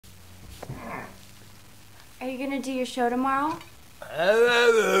Are you gonna do your show tomorrow?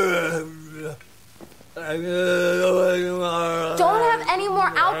 Don't have any more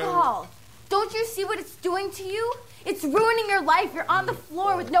alcohol. Don't you see what it's doing to you? It's ruining your life. You're on the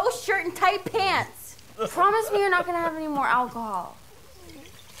floor with no shirt and tight pants. Promise me you're not gonna have any more alcohol.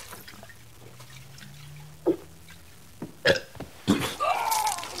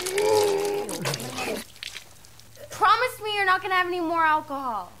 Promise me you're not gonna have any more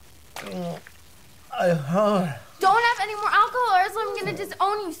alcohol. Don't have any more alcohol or else I'm gonna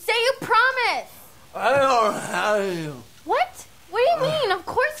disown you. Say you promise. I don't have you. What? What do you mean? Of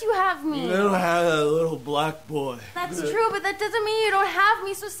course you have me. You don't have that little black boy. That's true, but that doesn't mean you don't have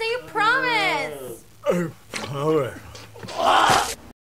me, so say you promise. I promise.